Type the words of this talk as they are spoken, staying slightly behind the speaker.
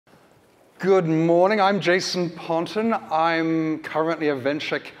Good morning. I'm Jason Pontin. I'm currently a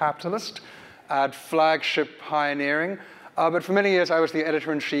venture capitalist at Flagship Pioneering. But for many years, I was the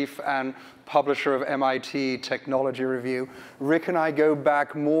editor-in-chief and publisher of MIT Technology Review. Ric and I go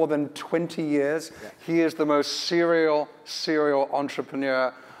back more than 20 years. Yeah. He is the most serial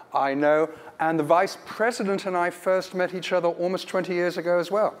entrepreneur I know. And the vice president and I first met each other almost 20 years ago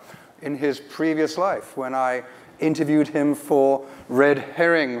as well, in his previous life, when I interviewed him for Red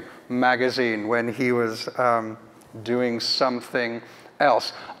Herring magazine when he was doing something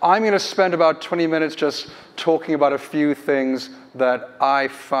else. I'm going to spend about 20 minutes just talking about a few things that I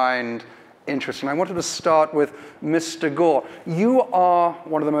find interesting. I wanted to start with Mr. Gore. You are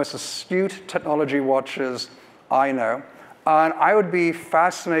one of the most astute technology watchers I know, and I would be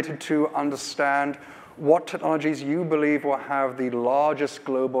fascinated to understand what technologies you believe will have the largest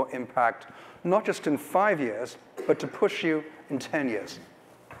global impact, not just in 5 years, but to push you in 10 years.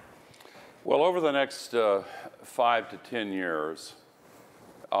 Well, over the next 5 to 10 years,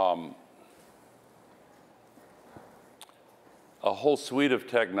 a whole suite of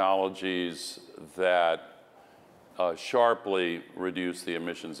technologies that sharply reduce the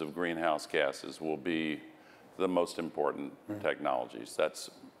emissions of greenhouse gases will be the most important technologies. That's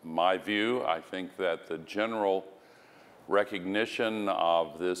my view. I think that the general recognition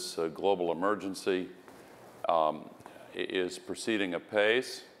of this global emergency is proceeding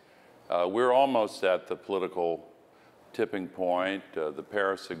apace. We're almost at the political tipping point. The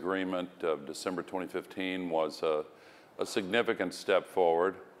Paris Agreement of December 2015 was a significant step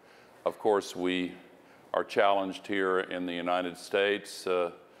forward. Of course, we are challenged here in the United States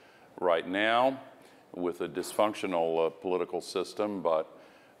right now with a dysfunctional political system, but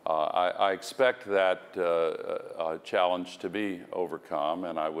I expect that challenge to be overcome,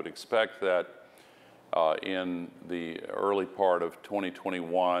 and I would expect that in the early part of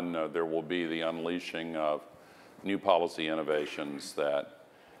 2021, there will be the unleashing of new policy innovations that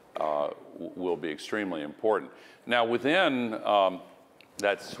will be extremely important. Now, within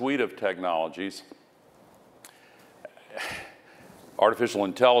that suite of technologies, artificial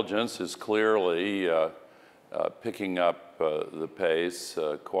intelligence is clearly picking up the pace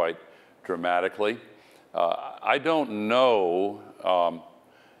quite dramatically. I don't know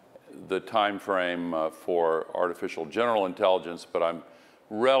the time frame for artificial general intelligence, but I'm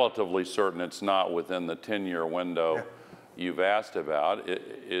relatively certain it's not within the 10-year window you've asked about.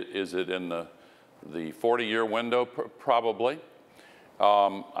 Is it in the 40-year window? Probably.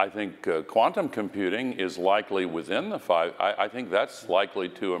 I think quantum computing is likely within the I think that's likely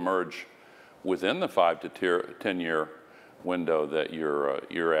to emerge within the 5 to 10-year window that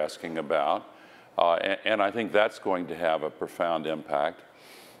you're asking about, and I think that's going to have a profound impact.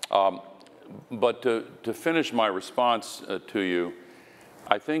 But to finish my response to you,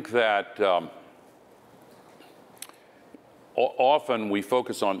 I think that often we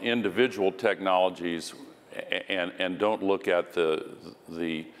focus on individual technologies and don't look at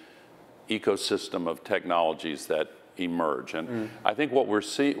the ecosystem of technologies that emerge. And I think what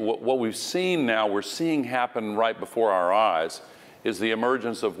we've seen now, we're seeing happen right before our eyes, is the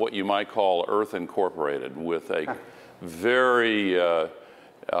emergence of what you might call Earth Incorporated, with a very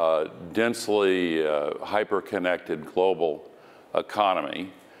densely hyper-connected global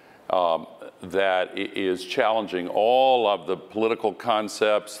economy that is challenging all of the political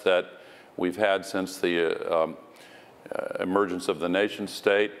concepts that we've had since the emergence of the nation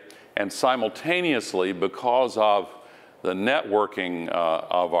state. And simultaneously, because of the networking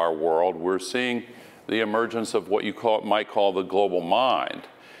of our world, we're seeing the emergence of what you might call the global mind.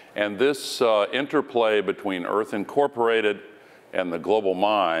 And this interplay between Earth Incorporated and the global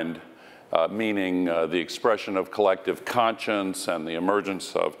mind, meaning the expression of collective conscience and the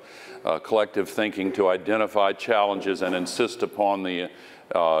emergence of collective thinking to identify challenges and insist upon the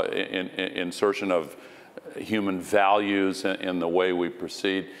insertion of human values in the way we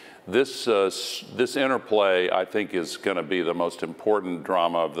proceed. This interplay, I think, is going to be the most important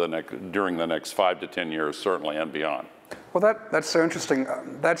drama of during the next 5 to 10 years, certainly, and beyond. Well, that's so interesting.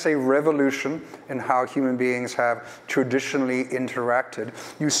 That's a revolution in how human beings have traditionally interacted.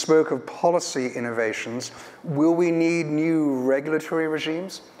 You spoke of policy innovations. Will we need new regulatory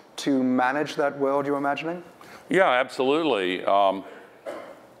regimes to manage that world you're imagining? Yeah, absolutely.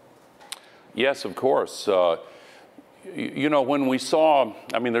 Yes, of course. You know, when we saw,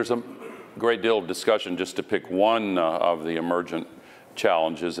 I mean, there's a great deal of discussion just to pick one of the emergent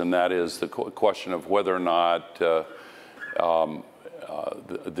challenges, and that is the question of whether or not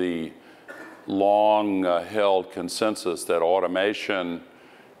the long-held consensus that automation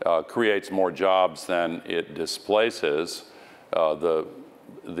creates more jobs than it displaces, the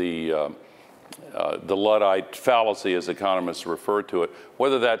the Luddite fallacy, as economists refer to it,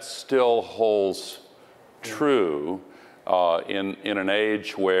 whether that still holds true in an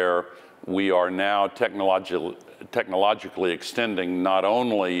age where we are now technologically extending not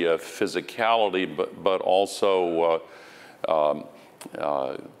only physicality but also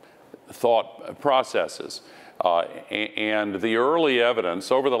thought processes. And the early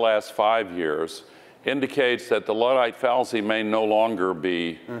evidence over the last 5 years indicates that the Luddite fallacy may no longer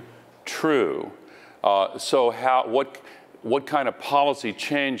be true. So what kind of policy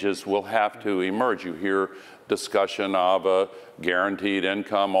changes will have to emerge? You hear discussion of a guaranteed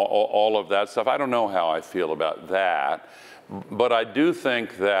income, all of that stuff. I don't know how I feel about that, but I do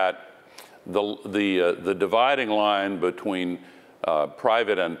think that the dividing line between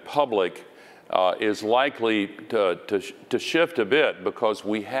private and public is likely to shift a bit, because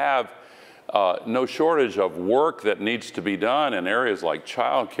we have no shortage of work that needs to be done in areas like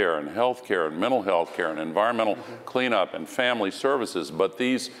childcare and healthcare and mental health care and environmental cleanup and family services. But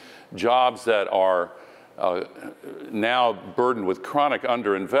these jobs that are now burdened with chronic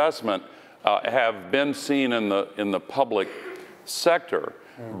underinvestment have been seen in the public sector.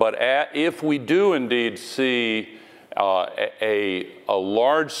 But if we do indeed see a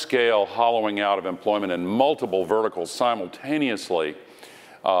large-scale hollowing out of employment in multiple verticals simultaneously,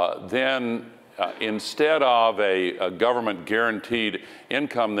 then instead of a government guaranteed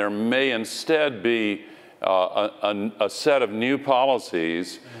income, there may instead be a set of new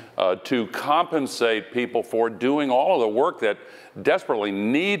policies to compensate people for doing all of the work that desperately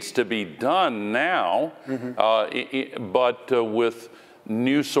needs to be done now, but with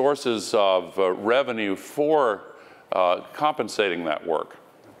new sources of revenue for compensating that work.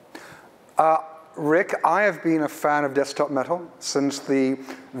 Rick, I have been a fan of Desktop Metal since the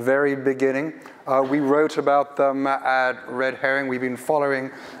very beginning. We wrote about them at Red Herring. We've been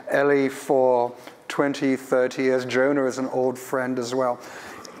following Ellie for 20, 30 years. Jonah is an old friend as well.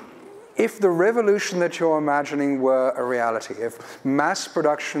 If the revolution that you're imagining were a reality, if mass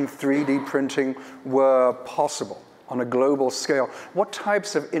production 3D printing were possible on a global scale, what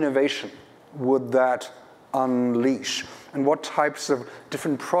types of innovation would that unleash? And what types of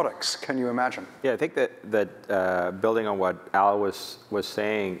different products can you imagine? Yeah, I think that building on what Al was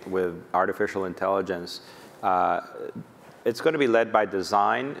saying with artificial intelligence, it's going to be led by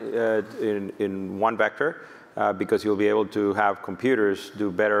design in one vector, because you'll be able to have computers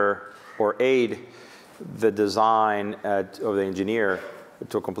do better or aid the design of the engineer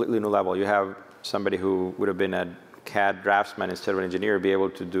to a completely new level. You have somebody who would have been a CAD draftsman instead of an engineer be able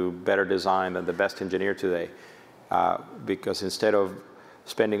to do better design than the best engineer today. Because instead of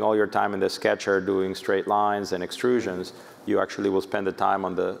spending all your time in the sketcher doing straight lines and extrusions, you actually will spend the time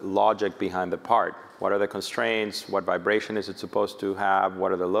on the logic behind the part. What are the constraints? What vibration is it supposed to have?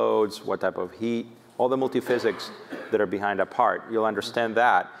 What are the loads? What type of heat? All the multi-physics that are behind a part. You'll understand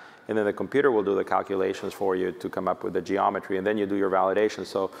that, and then the computer will do the calculations for you to come up with the geometry, and then you do your validation.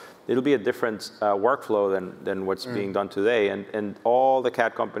 So it'll be a different workflow than what's being done today, and all the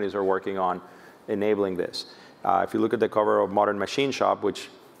CAD companies are working on enabling this. If you look at the cover of Modern Machine Shop, which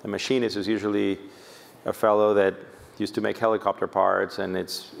the machinist is usually a fellow that used to make helicopter parts, and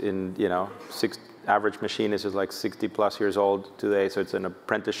it's in, average machinist is like 60 plus years old today, so it's an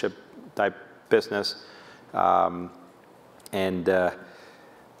apprenticeship type business. The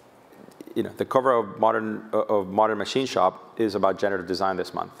cover of Modern Machine Shop is about generative design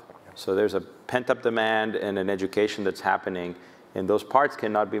this month. So there's a pent-up demand and an education that's happening, and those parts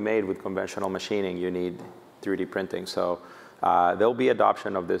cannot be made with conventional machining. You need 3D printing. So there'll be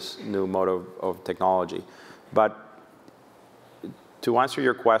adoption of this new mode of technology. But to answer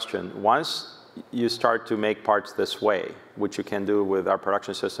your question, once you start to make parts this way, which you can do with our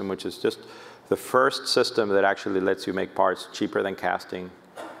production system, which is just the first system that actually lets you make parts cheaper than casting,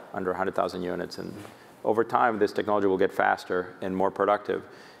 under 100,000 units. And over time, this technology will get faster and more productive.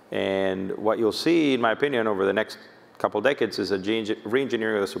 And what you'll see, in my opinion, over the next couple decades is a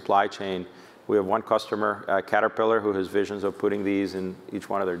re-engineering of the supply chain. We have one customer, Caterpillar, who has visions of putting these in each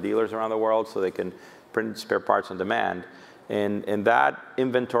one of their dealers around the world so they can print spare parts on demand. And that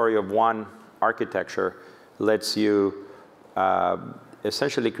inventory of one architecture lets you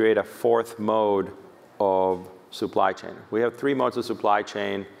essentially create a fourth mode of supply chain. We have 3 modes of supply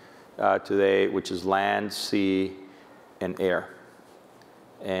chain today, which is land, sea, and air.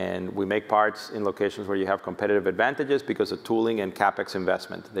 And we make parts in locations where you have competitive advantages because of tooling and CapEx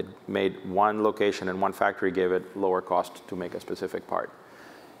investment that made one location and one factory gave it lower cost to make a specific part.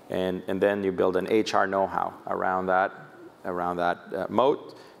 And then you build an HR know-how around that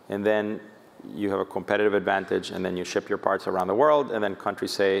moat. And then you have a competitive advantage, and then you ship your parts around the world, and then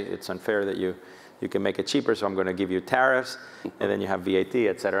countries say it's unfair that you can make it cheaper, so I'm going to give you tariffs, and then you have VAT,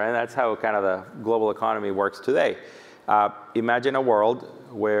 et cetera. And that's how kind of the global economy works today. Imagine a world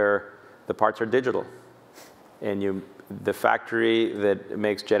where the parts are digital, and the factory that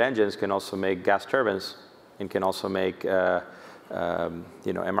makes jet engines can also make gas turbines and can also make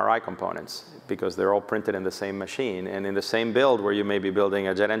MRI components, because they're all printed in the same machine. And in the same build where you may be building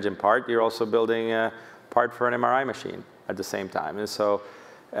a jet engine part, you're also building a part for an MRI machine at the same time. And so,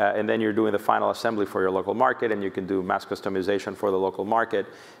 and then you're doing the final assembly for your local market, and you can do mass customization for the local market.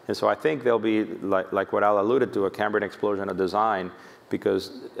 And so I think there'll be, like what Al alluded to, a Cambrian explosion of design,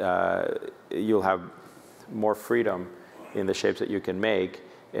 because you'll have more freedom in the shapes that you can make,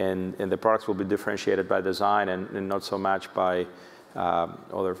 and the products will be differentiated by design and not so much by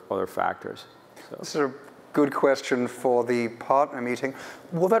other factors. So. This is a good question for the partner meeting.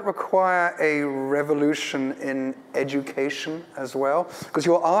 Will that require a revolution in education as well? Because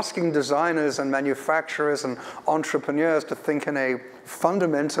you're asking designers and manufacturers and entrepreneurs to think in a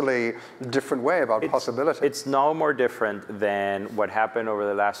fundamentally different way about possibility. It's no more different than what happened over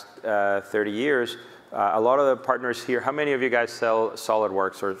the last 30 years. A lot of the partners here, how many of you guys sell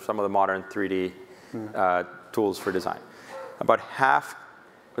SolidWorks or some of the modern 3D tools for design? About half,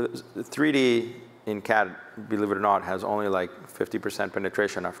 3D in CAD, believe it or not, has only like 50%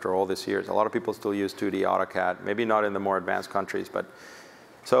 penetration after all these years. A lot of people still use 2D AutoCAD, maybe not in the more advanced countries, but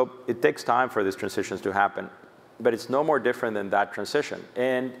so it takes time for these transitions to happen. But it's no more different than that transition.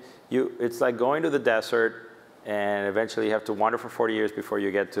 And it's like going to the desert, and eventually you have to wander for 40 years before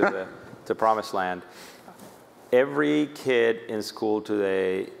you get to the promised land. Every kid in school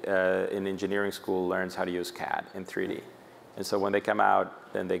today, in engineering school, learns how to use CAD in 3D. And so when they come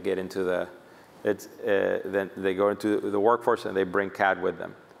out, then they get into then they go into the workforce and they bring CAD with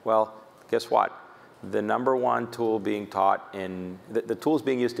them. Well, guess what? The #1 tool being taught the tools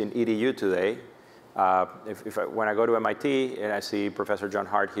being used in EDU today, when I go to MIT and I see Professor John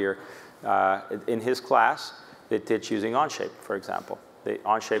Hart here, in his class, they teach using Onshape, for example.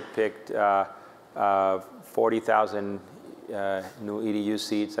 Onshape picked 40,000 new EDU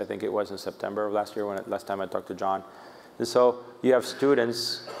seats, I think it was in September of last year, last time I talked to John. And so you have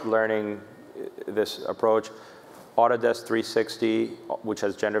students learning this approach. Autodesk 360, which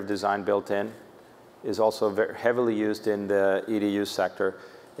has generative design built in, is also very heavily used in the EDU sector.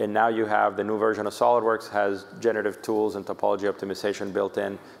 And now you have the new version of SolidWorks has generative tools and topology optimization built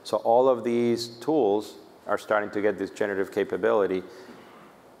in. So all of these tools are starting to get this generative capability.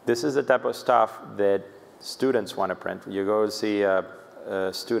 This is the type of stuff that students want to print. You go see a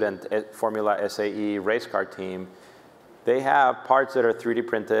student Formula SAE race car team, they have parts that are 3D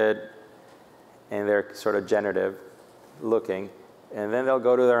printed and they're sort of generative looking, and then they'll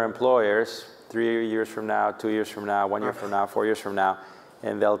go to their employers 3 years from now, 2 years from now, 1 year from now, 4 years from now,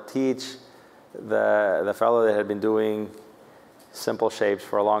 and they'll teach the fellow that had been doing simple shapes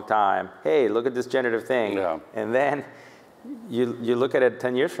for a long time, hey, look at this generative thing. Yeah. And then you look at it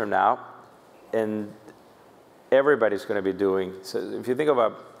 10 years from now, and everybody's going to be doing. So if you think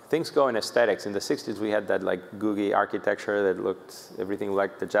about things go in aesthetics, in the 60s we had that like googie architecture that looked everything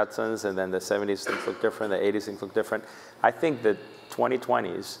like the Jetsons, and then the 70s things looked different, the 80s things looked different. I think the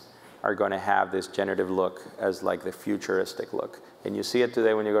 2020s are going to have this generative look as like the futuristic look. And you see it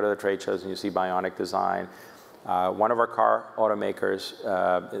today when you go to the trade shows and you see bionic design. One of our car automakers,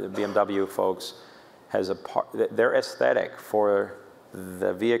 BMW folks, has their aesthetic for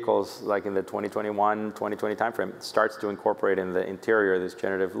the vehicles like in the 2021, 2020 timeframe starts to incorporate in the interior this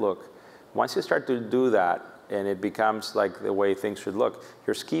generative look. Once you start to do that and it becomes like the way things should look,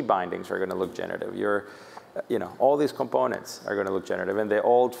 your ski bindings are going to look generative. All these components are going to look generative, and the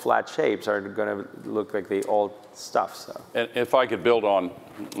old flat shapes are going to look like the old stuff. So. And if I could build on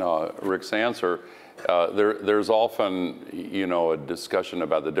Ric's answer, there's often a discussion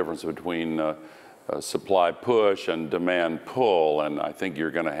about the difference between supply push and demand pull, and I think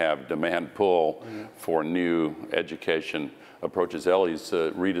you're going to have demand pull for new education approaches. Ellie's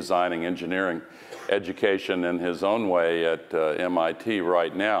redesigning engineering education in his own way at MIT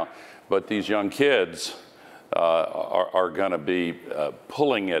right now, but these young kids are going to be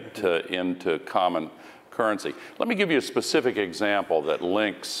pulling it into common currency. Let me give you a specific example that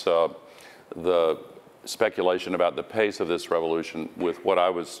links the speculation about the pace of this revolution with what I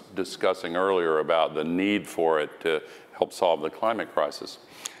was discussing earlier about the need for it to help solve the climate crisis.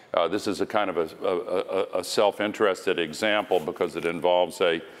 This is a kind of a self-interested example because it involves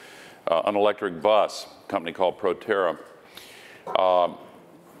an electric bus company called Proterra.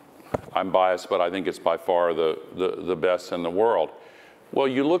 I'm biased, but I think it's by far the best in the world. Well,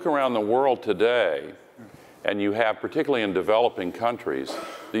 you look around the world today, and you have, particularly in developing countries,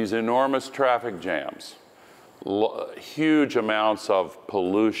 these enormous traffic jams, huge amounts of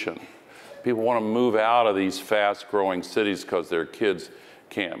pollution. People want to move out of these fast-growing cities because their kids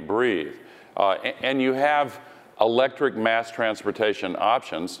can't breathe. And you have electric mass transportation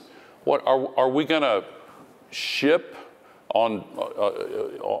options. What are we going to ship on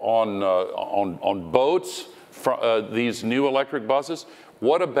boats these new electric buses?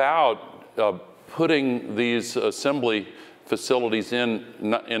 What about putting these assembly facilities in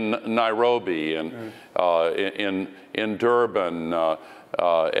Nairobi and in Durban,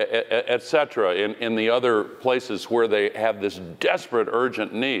 et cetera, in the other places where they have this desperate,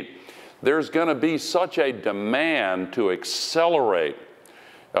 urgent need? There's going to be such a demand to accelerate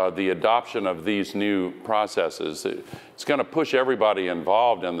the adoption of these new processes. It's going to push everybody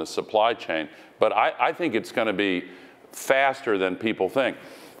involved in the supply chain, but I think it's going to be faster than people think.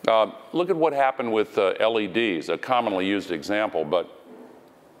 Look at what happened with LEDs, a commonly used example, but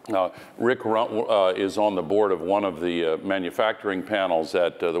Ric is on the board of one of the manufacturing panels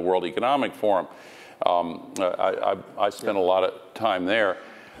at the World Economic Forum. I spent a lot of time there.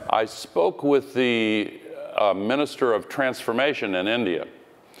 I spoke with the Minister of Transformation in India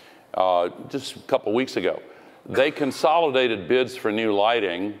just a couple weeks ago. They consolidated bids for new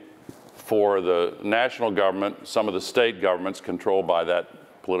lighting for the national government, some of the state governments controlled by that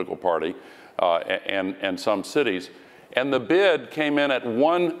political party, and some cities. And the bid came in at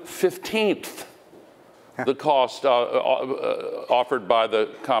 1/15 the cost offered by the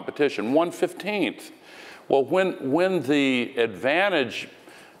competition, 1/15. Well, when the advantage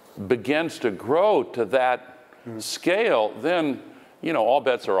begins to grow to that scale, then, you know, all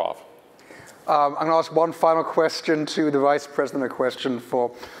bets are off. I'm going to ask one final question to the Vice President, a question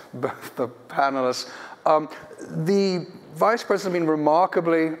for both the panelists. The Vice President has been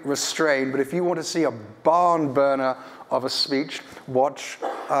remarkably restrained, but if you want to see a barn burner of a speech, watch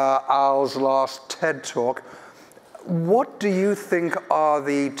Al's last TED Talk. What do you think are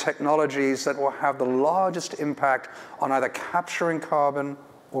the technologies that will have the largest impact on either capturing carbon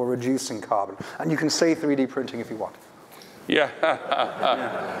or reducing carbon? And you can say 3D printing if you want. Yeah.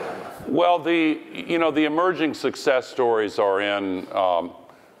 Well, the emerging success stories are in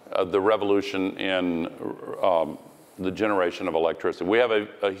the revolution in the generation of electricity. We have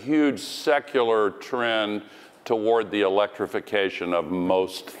a huge secular trend toward the electrification of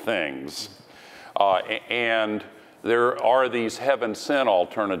most things. And there are these heaven-sent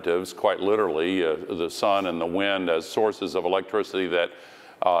alternatives, quite literally, the sun and the wind as sources of electricity that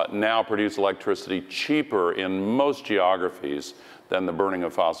now produce electricity cheaper in most geographies than the burning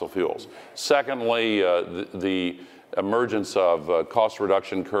of fossil fuels. Secondly, the emergence of cost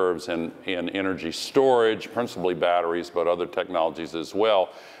reduction curves in energy storage, principally batteries, but other technologies as well,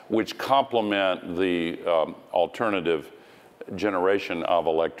 which complement the alternative generation of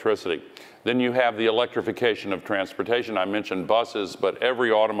electricity. Then you have the electrification of transportation. I mentioned buses, but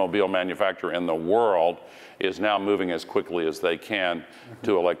every automobile manufacturer in the world is now moving as quickly as they can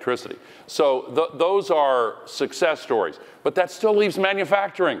to electricity. So those are success stories, but that still leaves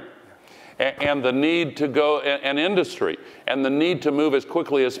manufacturing and the need to go, and industry, and the need to move as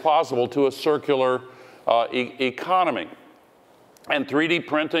quickly as possible to a circular economy. And 3D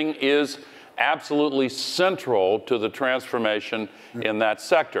printing is absolutely central to the transformation in that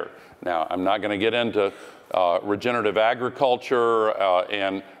sector. Now, I'm not going to get into regenerative agriculture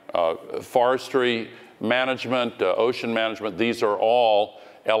and forestry management, ocean management. These are all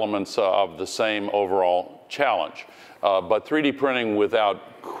elements of the same overall challenge. But 3D printing,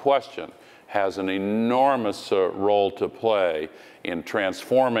 without question, has an enormous role to play in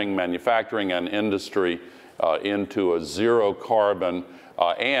transforming manufacturing and industry into a zero carbon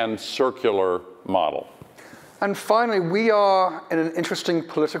and circular model. And finally, we are in an interesting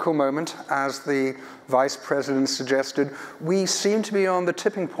political moment, as the Vice President suggested. We seem to be on the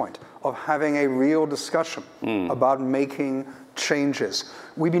tipping point of having a real discussion about making changes.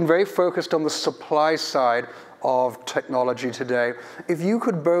 We've been very focused on the supply side of technology today. If you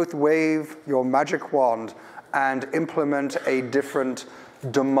could both wave your magic wand and implement a different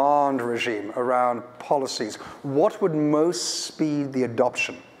demand regime around policies, what would most speed the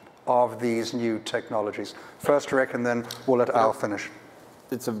adoption of these new technologies? First, Ric, and then we'll let Al finish.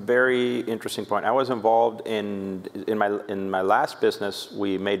 It's a very interesting point. I was involved in my last business.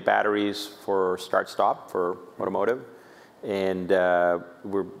 We made batteries for start-stop for automotive, and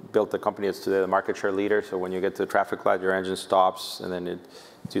we built the company that's today the market share leader. So when you get to the traffic light, your engine stops, and then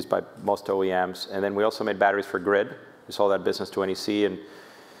it's used by most OEMs. And then we also made batteries for grid. We sold that business to NEC, and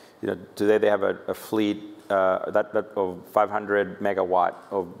today they have a fleet of 500 megawatt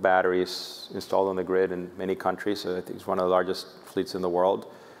of batteries installed on the grid in many countries. So I think it's one of the largest fleets in the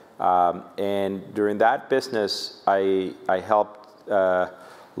world. And during that business, I helped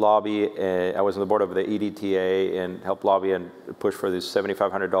lobby. I was on the board of the EDTA and helped lobby and push for this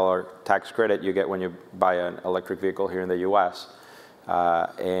 $7,500 tax credit you get when you buy an electric vehicle here in the US.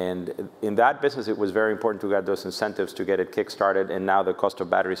 And in that business, it was very important to get those incentives to get it kick-started, and now the cost of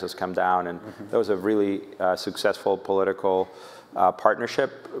batteries has come down, and that was a really successful political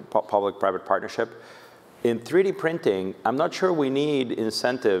partnership, public-private partnership. In 3D printing, I'm not sure we need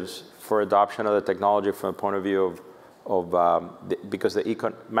incentives for adoption of the technology from the point of view because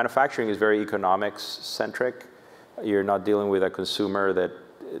the manufacturing is very economics-centric. You're not dealing with a consumer that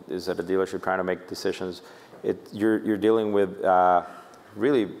is at a dealership trying to make decisions. You're dealing with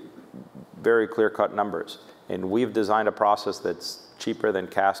really very clear-cut numbers. And we've designed a process that's cheaper than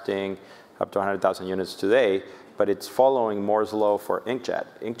casting, up to 100,000 units today, but it's following Moore's law for inkjet.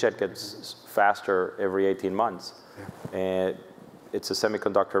 Inkjet gets faster every 18 months. Yeah. And it's a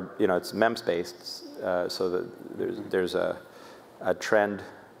semiconductor, it's MEMS-based, so there's a trend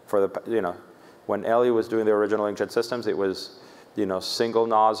for the, when Ellie was doing the original inkjet systems, it was single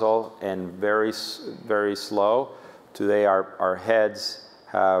nozzle and very, very slow. Today, our heads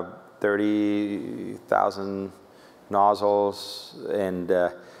have 30,000 nozzles, and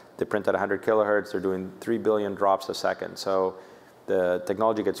they print at 100 kilohertz. They're doing 3 billion drops a second. So the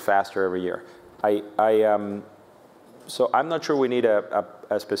technology gets faster every year. So I'm not sure we need a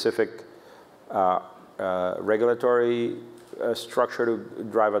specific regulatory structure to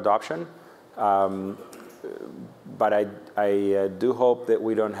drive adoption. But I do hope that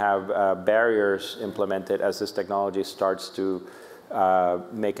we don't have barriers implemented as this technology starts to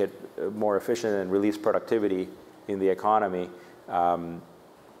make it more efficient and release productivity in the economy,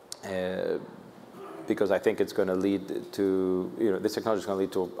 because I think it's going to lead to, this technology is going to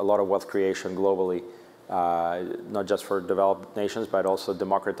lead to a lot of wealth creation globally, not just for developed nations, but also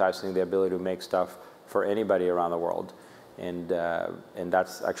democratizing the ability to make stuff for anybody around the world. And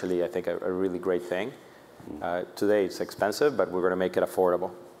that's actually, I think, a really great thing. Today it's expensive, but we're going to make it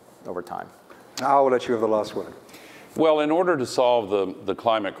affordable over time. I'll let you have the last word. Well, in order to solve the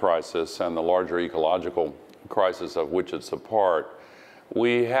climate crisis and the larger ecological crisis of which it's a part,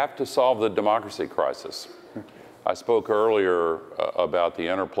 we have to solve the democracy crisis. I spoke earlier about the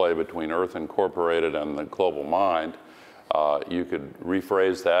interplay between Earth Incorporated and the global mind. You could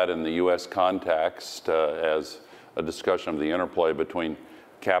rephrase that in the US context as a discussion of the interplay between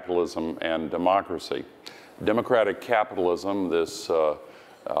capitalism and democracy. Democratic capitalism, this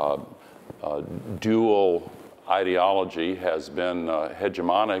dual ideology, has been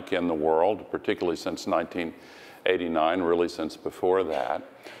hegemonic in the world, particularly since 1989, really since before that.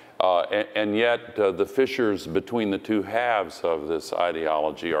 And yet the fissures between the two halves of this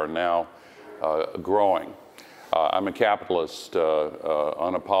ideology are now growing. I'm a capitalist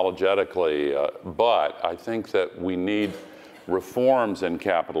unapologetically, but I think that we need reforms in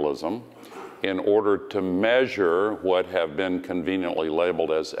capitalism in order to measure what have been conveniently labeled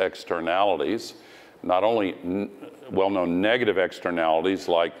as externalities, not only well-known negative externalities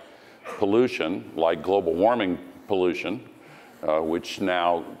like pollution, like global warming pollution, which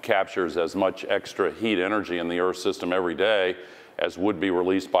now captures as much extra heat energy in the Earth system every day as would be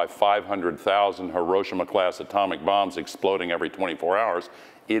released by 500,000 Hiroshima-class atomic bombs exploding every 24 hours.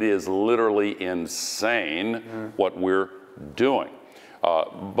 It is literally insane what we're doing.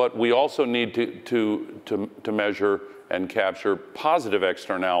 But we also need to measure and capture positive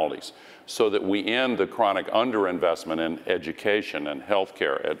externalities so that we end the chronic underinvestment in education and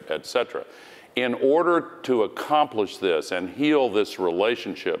healthcare, et cetera. In order to accomplish this and heal this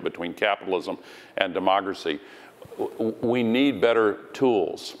relationship between capitalism and democracy, we need better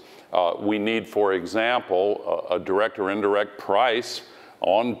tools. We need, for example, a direct or indirect price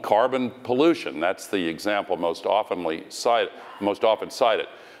on carbon pollution. That's the example most often cited.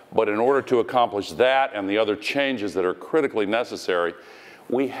 But in order to accomplish that and the other changes that are critically necessary,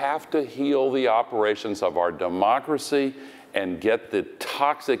 we have to heal the operations of our democracy and get the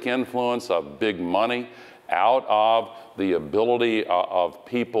toxic influence of big money out of the ability of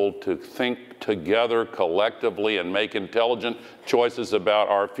people to think together collectively and make intelligent choices about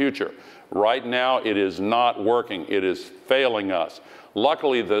our future. Right now, it is not working. It is failing us.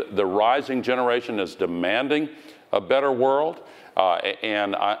 Luckily, the rising generation is demanding a better world,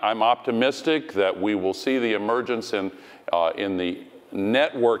 and I'm optimistic that we will see the emergence in the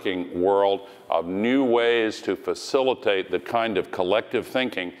networking world of new ways to facilitate the kind of collective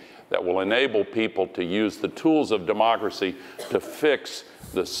thinking that will enable people to use the tools of democracy to fix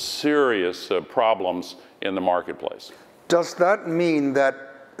the serious problems in the marketplace. Does that mean that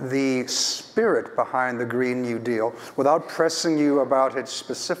the spirit behind the Green New Deal, without pressing you about its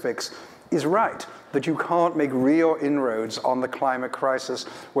specifics, is right? That you can't make real inroads on the climate crisis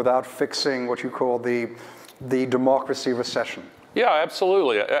without fixing what you call the democracy recession? Yeah,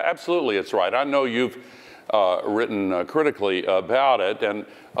 absolutely. Absolutely, it's right. I know you've written critically about it, and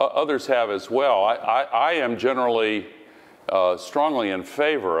others have as well. I am generally strongly in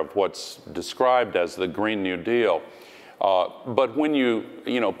favor of what's described as the Green New Deal. But when you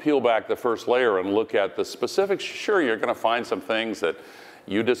peel back the first layer and look at the specifics, sure, you're going to find some things that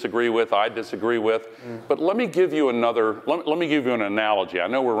you disagree with, I disagree with. But let me give you another. Let me give you an analogy. I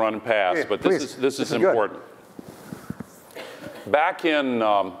know we're running past, but this is important. Back in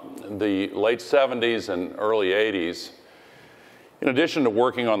the late 70s and early 80s, in addition to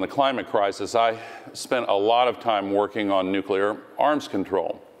working on the climate crisis, I spent a lot of time working on nuclear arms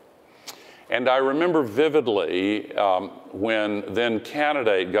control. And I remember vividly when then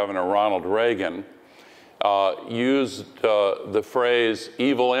candidate Governor Ronald Reagan used the phrase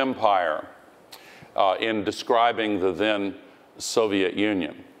evil empire in describing the then Soviet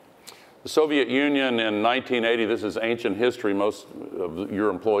Union. The Soviet Union in 1980, this is ancient history. Most of your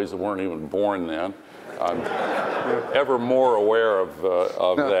employees weren't even born then. I'm ever more aware of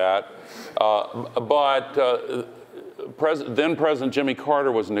that. Then President Jimmy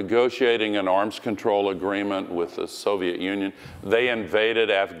Carter was negotiating an arms control agreement with the Soviet Union. They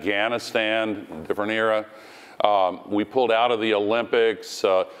invaded Afghanistan, different era. We pulled out of the Olympics.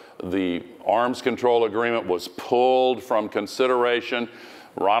 The arms control agreement was pulled from consideration.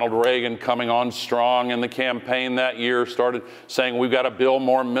 Ronald Reagan, coming on strong in the campaign that year, started saying we've got to build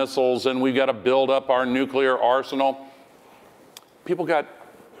more missiles and we've got to build up our nuclear arsenal. People got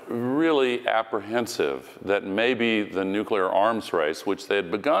really apprehensive that maybe the nuclear arms race, which they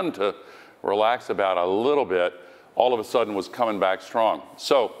had begun to relax about a little bit, all of a sudden was coming back strong.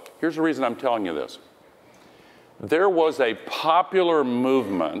 So here's the reason I'm telling you this. There was a popular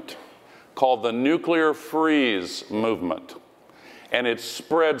movement called the nuclear freeze movement. And it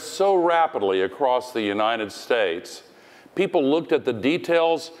spread so rapidly across the United States. People looked at the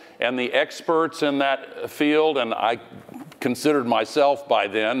details and the experts in that field, and I considered myself by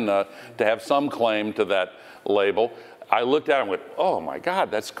then to have some claim to that label. I looked at it and went, oh my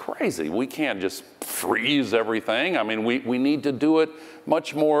God, that's crazy. We can't just freeze everything. I mean, we need to do it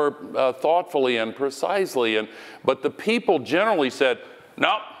much more thoughtfully and precisely. But the people generally said,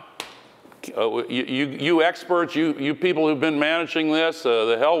 no. You experts, you people who've been managing this,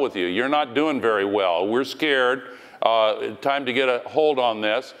 the hell with you. You're not doing very well. We're scared. Time to get a hold on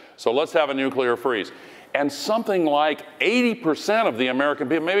this. So let's have a nuclear freeze. And something like 80% of the American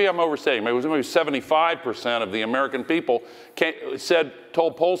people, maybe I'm overstating, maybe it was maybe 75% of the American people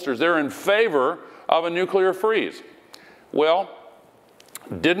told pollsters they're in favor of a nuclear freeze. Well,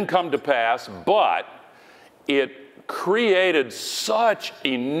 didn't come to pass, but it created such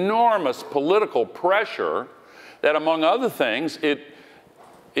enormous political pressure that, among other things,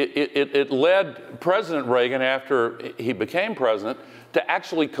 it led President Reagan, after he became president, to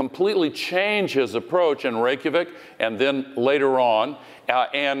actually completely change his approach in Reykjavik and then later on.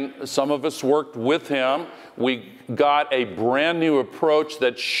 And some of us worked with him. We got a brand new approach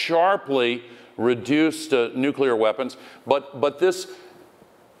that sharply reduced nuclear weapons. But this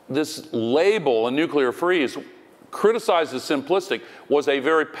label, a nuclear freeze, criticized as simplistic, was a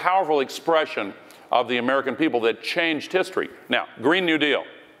very powerful expression of the American people that changed history. Now, Green New Deal.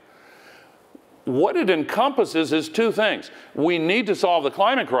 What it encompasses is two things. We need to solve the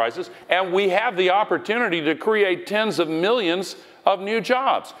climate crisis, and we have the opportunity to create tens of millions of new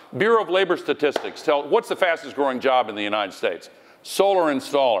jobs. Bureau of Labor Statistics tell what's the fastest growing job in the United States? Solar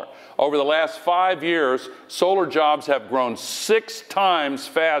installer. Over the last 5 years, solar jobs have grown 6 times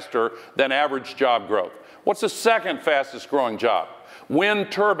faster than average job growth. What's the second fastest growing job?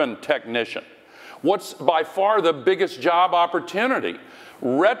 Wind turbine technician. What's by far the biggest job opportunity?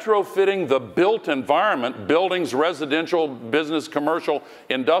 Retrofitting the built environment, buildings, residential, business, commercial,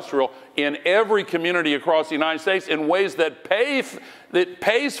 industrial, in every community across the United States in ways that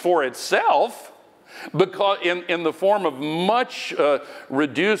pays for itself, because in the form of much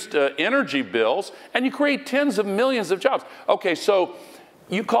reduced energy bills, and you create tens of millions of jobs. Okay, so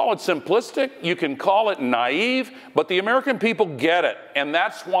you call it simplistic, you can call it naive, but the American people get it. And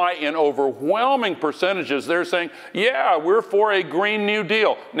that's why in overwhelming percentages they're saying, yeah, we're for a Green New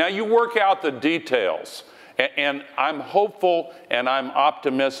Deal. Now you work out the details. And I'm hopeful and I'm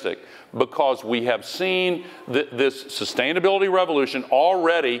optimistic because we have seen this sustainability revolution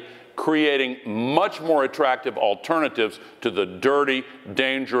already creating much more attractive alternatives to the dirty,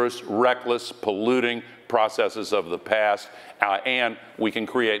 dangerous, reckless, polluting processes of the past, and we can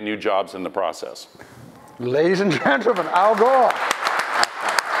create new jobs in the process. Ladies and gentlemen, Al Gore.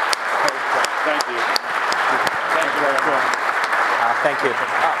 Thank you. Thank you very much. Thank you.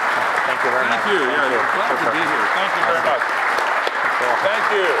 Thank you very much. Thank you. Yeah, glad to be here. Thank you very much. Thank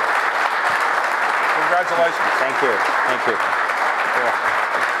you. Congratulations. Thank you. Thank you. Cool.